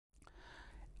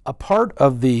A part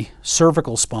of the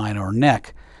cervical spine or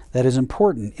neck that is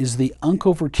important is the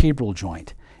uncovertebral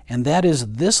joint, and that is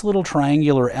this little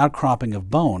triangular outcropping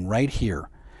of bone right here.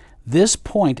 This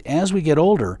point, as we get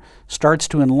older, starts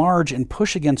to enlarge and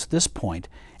push against this point,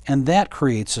 and that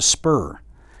creates a spur.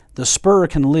 The spur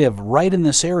can live right in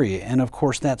this area, and of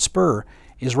course that spur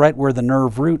is right where the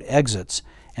nerve root exits,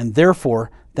 and therefore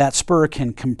that spur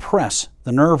can compress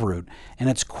the nerve root, and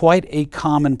it's quite a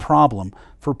common problem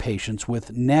for patients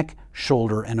with neck,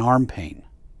 shoulder, and arm pain.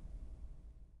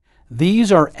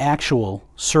 These are actual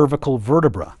cervical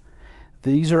vertebra.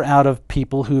 These are out of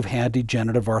people who've had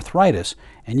degenerative arthritis,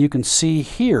 and you can see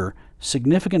here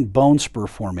significant bone spur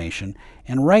formation,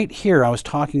 and right here I was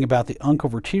talking about the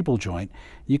uncovertebral joint.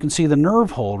 You can see the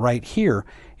nerve hole right here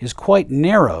is quite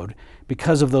narrowed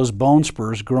because of those bone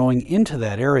spurs growing into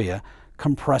that area,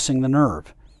 compressing the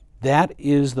nerve. That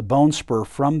is the bone spur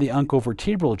from the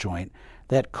uncovertebral joint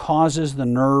that causes the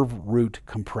nerve root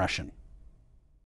compression.